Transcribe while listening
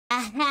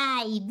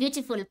Hi,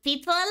 beautiful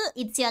people.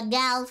 It's your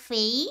girl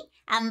Faye.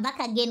 I'm back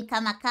again,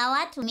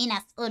 Kamakawa, to mean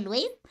as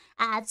always.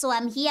 So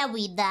I'm here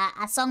with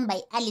a song by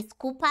Alice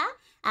Cooper.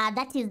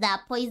 That is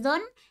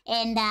Poison,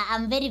 and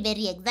I'm very,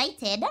 very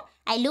excited.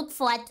 I look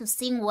forward to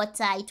seeing what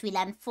it will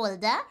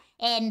unfold.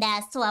 And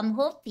so I'm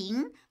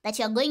hoping that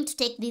you're going to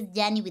take this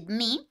journey with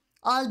me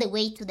all the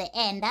way to the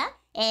end.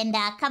 And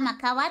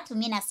Kamakawa, to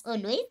mean as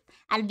always,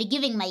 I'll be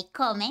giving my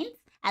comments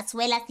as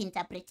well as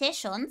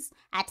interpretations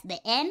at the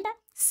end.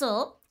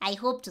 So I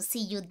hope to see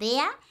you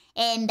there.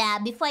 And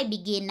before I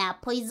begin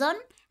Poison,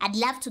 I'd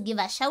love to give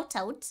a shout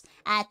out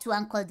to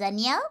Uncle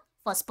Daniel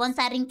for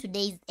sponsoring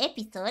today's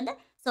episode.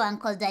 So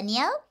Uncle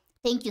Daniel,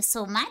 thank you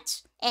so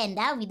much. And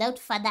without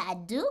further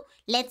ado,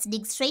 let's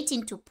dig straight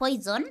into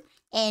Poison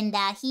and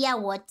hear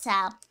what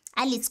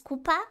Alice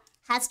Cooper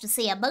has to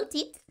say about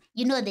it.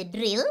 You know the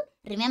drill.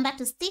 Remember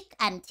to stick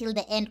until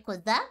the end,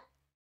 cause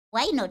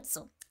why not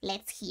so?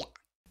 Let's hear.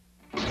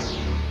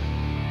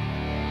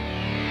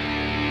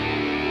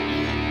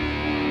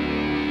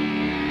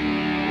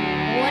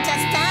 What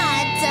a start!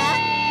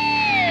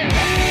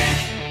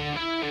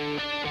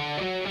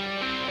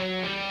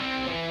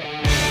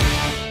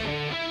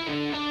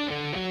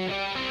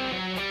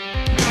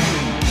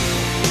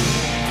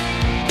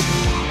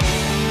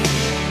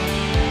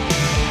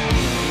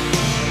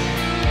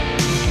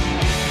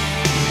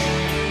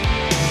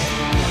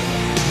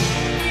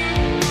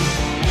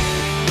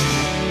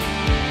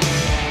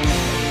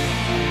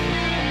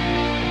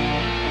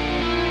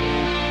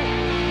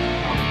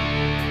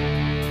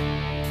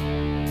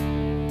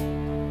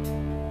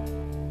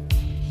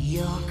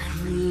 Your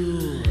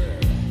cruel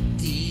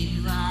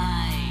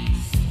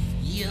device,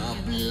 your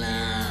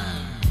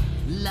blood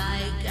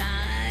like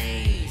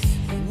ice.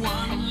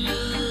 One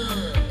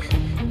look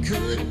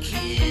could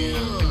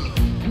kill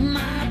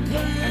my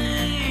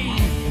pain.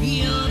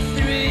 Your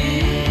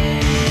thrill.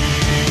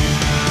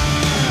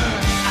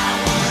 I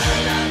wanna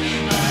love you,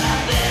 but I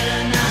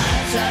better not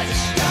touch.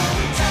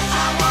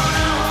 I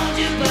wanna hold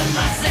you, but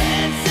my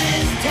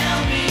senses tell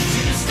me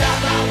to stop.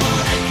 I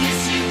wanna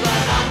kiss you,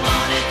 but I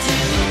want it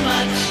too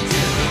much.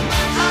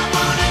 I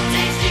wanna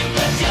taste you,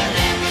 but your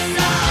lips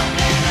are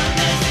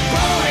venomous.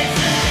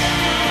 Poison,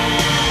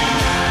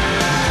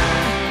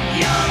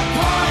 your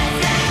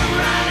poison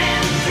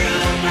running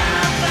through my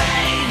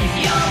veins.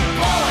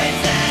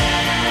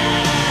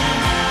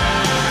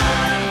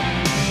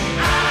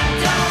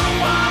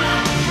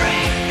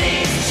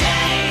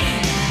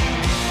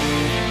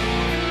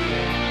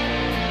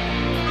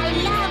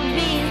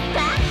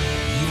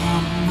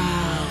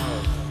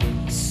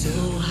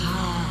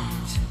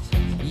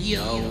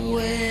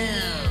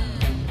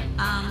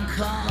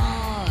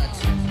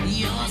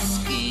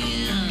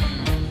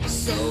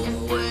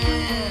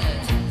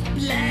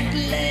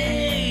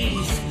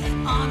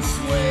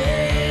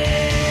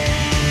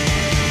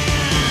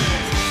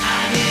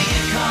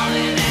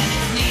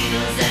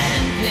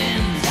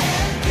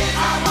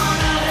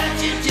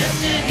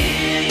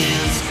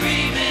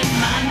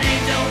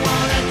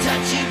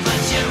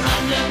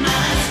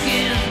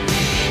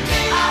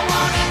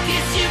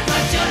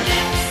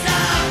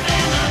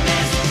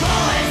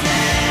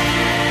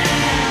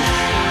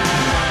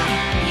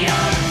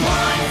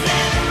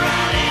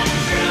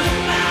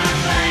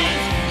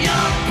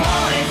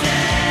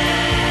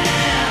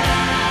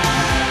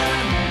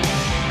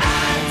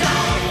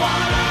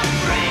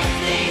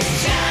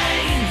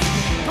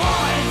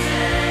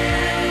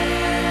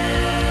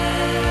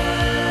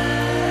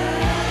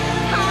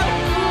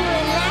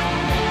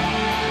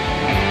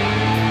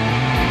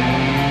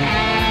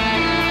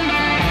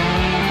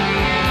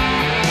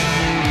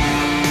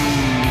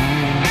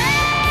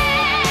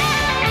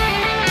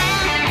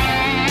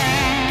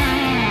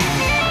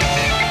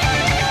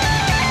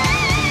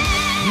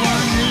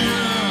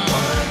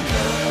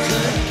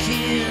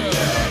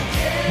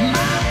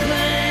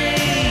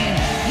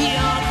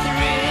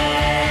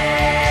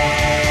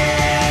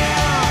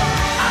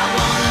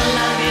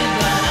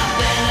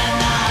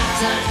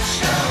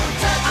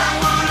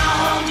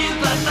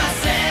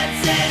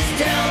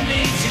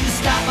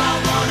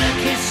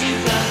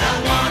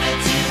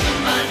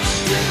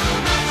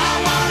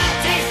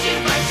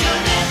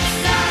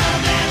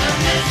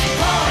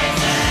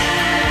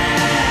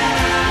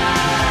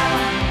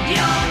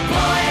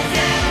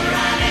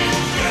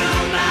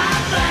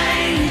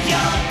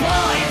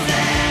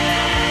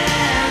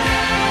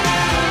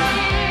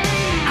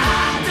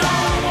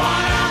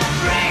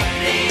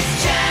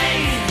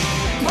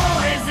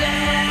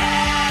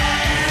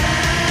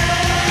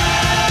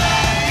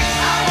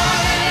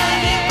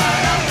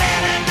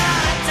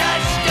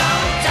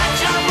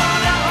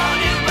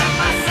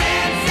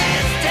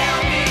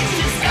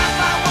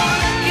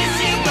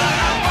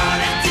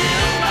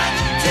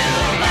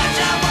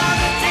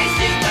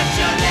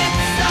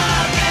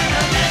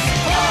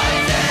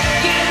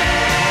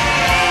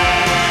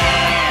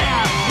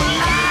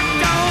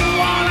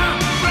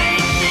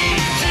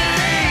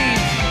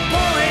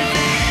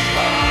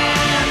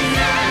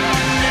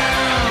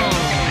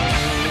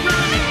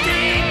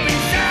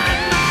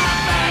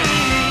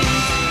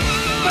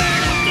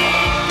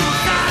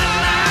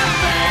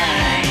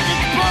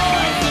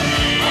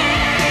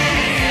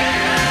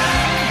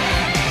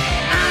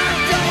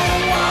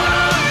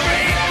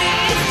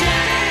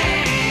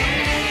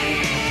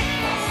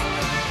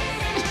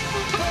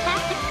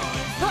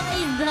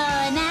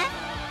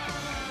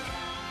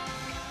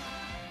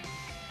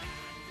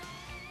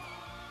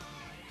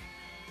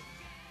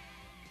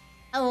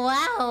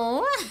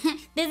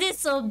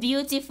 So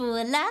beautiful.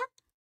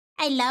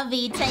 I love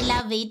it. I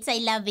love it. I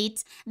love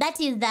it. That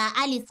is the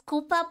Alice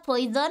Cooper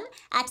Poison.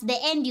 At the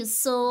end, you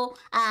saw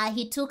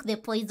he took the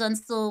poison.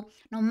 So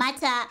no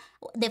matter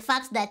the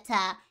fact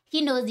that he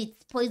knows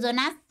it's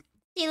poisonous,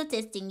 still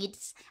tasting it.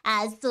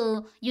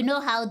 So you know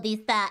how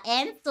this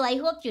ends. So I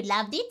hope you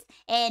loved it.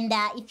 And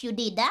if you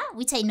did,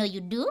 which I know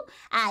you do,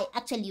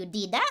 actually you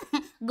did,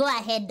 go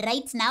ahead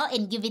right now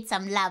and give it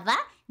some love.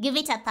 Give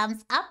it a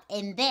thumbs up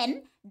and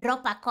then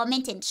drop a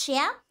comment and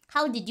share.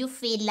 How did you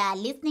feel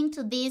listening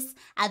to this?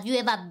 Have you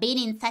ever been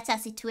in such a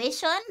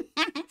situation?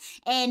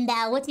 And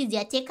what is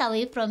your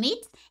takeaway from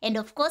it? And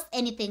of course,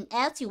 anything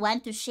else you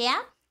want to share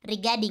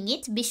regarding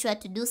it, be sure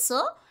to do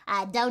so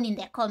down in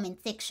the comment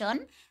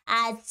section.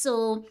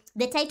 So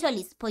the title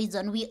is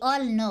Poison. We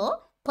all know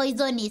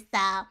poison is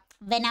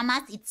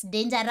venomous, it's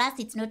dangerous,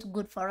 it's not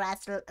good for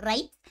us,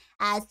 right?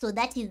 So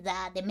that is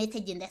the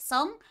message in the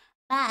song.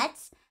 But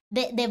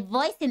the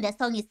voice in the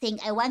song is saying,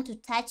 I want to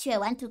touch you, I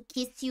want to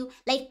kiss you.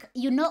 Like,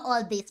 you know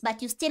all this,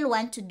 but you still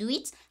want to do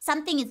it.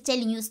 Something is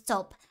telling you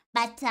stop.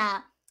 But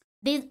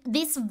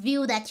this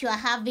view that you are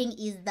having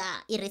is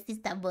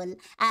irresistible.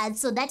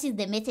 So that is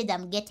the message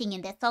I'm getting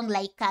in the song.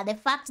 Like the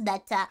fact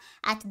that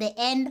at the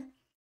end,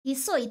 he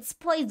saw it's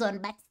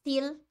poison, but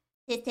still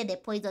tasted the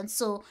poison.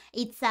 So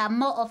it's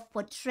more of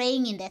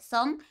portraying in the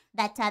song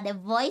that the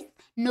voice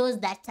knows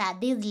that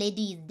this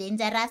lady is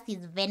dangerous,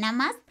 is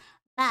venomous,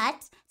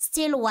 but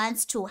still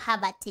wants to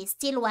have a taste,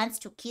 still wants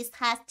to kiss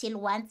her,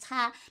 still wants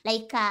her.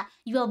 Like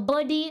your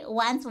body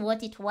wants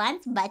what it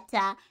wants, but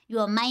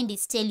your mind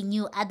is telling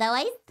you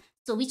otherwise.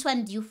 So which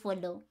one do you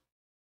follow?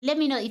 Let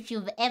me know if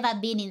you've ever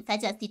been in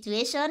such a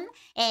situation.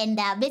 And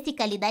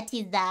basically that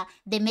is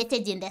the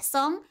message in the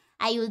song.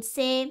 I would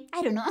say,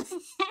 I don't know.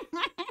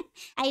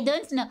 I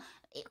don't know.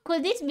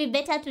 Could it be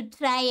better to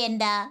try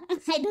and, I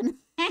don't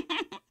know,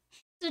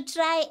 to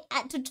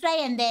try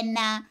and then,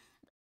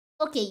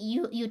 okay,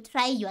 you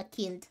try, you are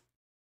killed.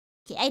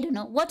 Okay, I don't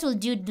know. What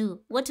would you do?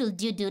 What would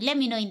you do? Let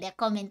me know in the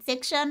comment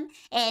section.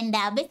 And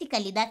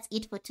basically, that's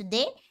it for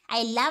today.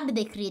 I loved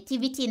the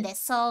creativity in the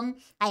song.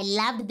 I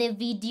loved the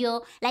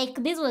video.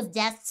 Like, this was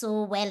just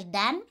so well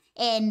done.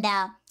 And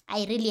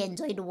I really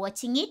enjoyed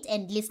watching it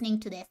and listening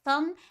to the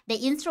song. The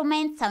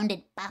instruments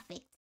sounded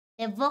perfect.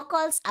 The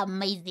vocals,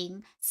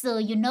 amazing. So,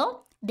 you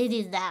know, this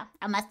is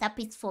a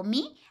masterpiece for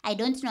me. I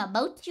don't know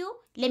about you.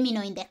 Let me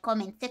know in the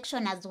comment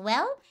section as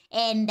well.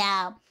 And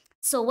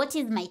so what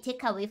is my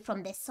takeaway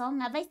from the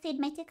song? Have I said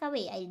my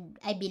takeaway?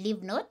 I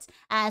believe not.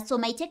 So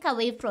my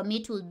takeaway from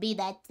it will be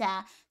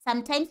that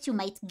sometimes you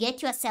might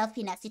get yourself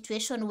in a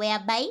situation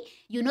whereby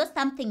you know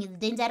something is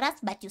dangerous,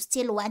 but you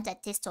still want a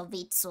taste of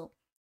it. So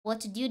what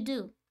do you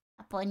do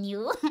upon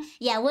you?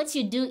 Yeah, what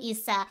you do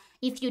is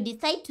if you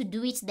decide to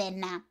do it,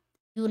 then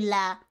you'll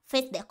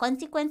face the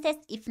consequences.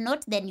 If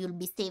not, then you'll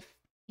be safe.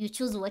 You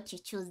choose what you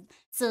choose.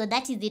 So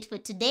that is it for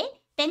today.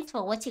 Thanks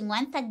for watching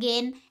once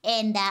again.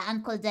 And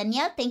Uncle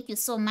Daniel, thank you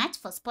so much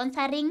for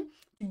sponsoring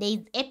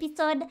today's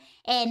episode.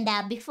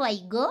 And before I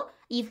go,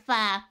 if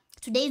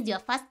today is your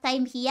first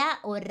time here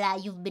or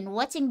you've been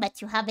watching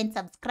but you haven't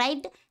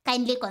subscribed,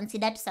 kindly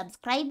consider to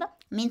subscribe.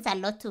 Means a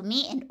lot to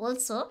me. And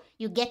also,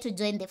 you get to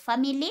join the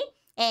family.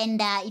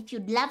 And if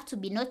you'd love to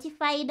be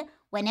notified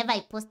whenever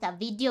I post a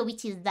video,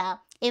 which is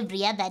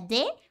every other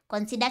day,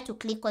 consider to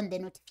click on the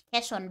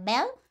notification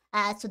bell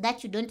so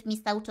that you don't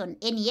miss out on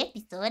any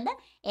episode.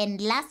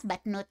 And last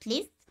but not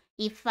least,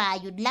 if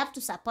you'd love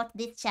to support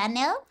this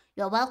channel,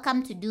 you're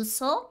welcome to do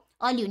so.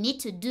 All you need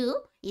to do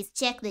is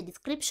check the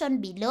description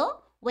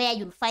below where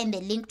you'll find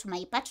the link to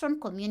my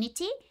Patreon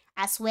community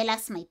as well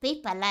as my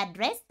PayPal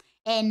address.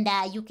 And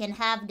you can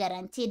have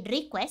guaranteed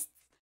requests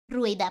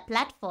through other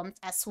platforms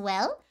as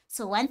well.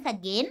 So once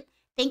again,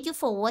 thank you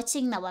for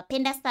watching.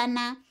 Nawapenda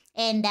sana.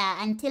 And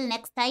until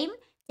next time,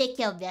 take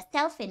care of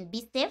yourself and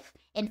be safe.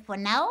 And for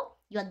now,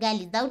 your girl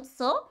is out.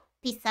 So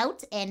peace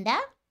out and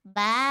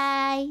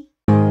bye.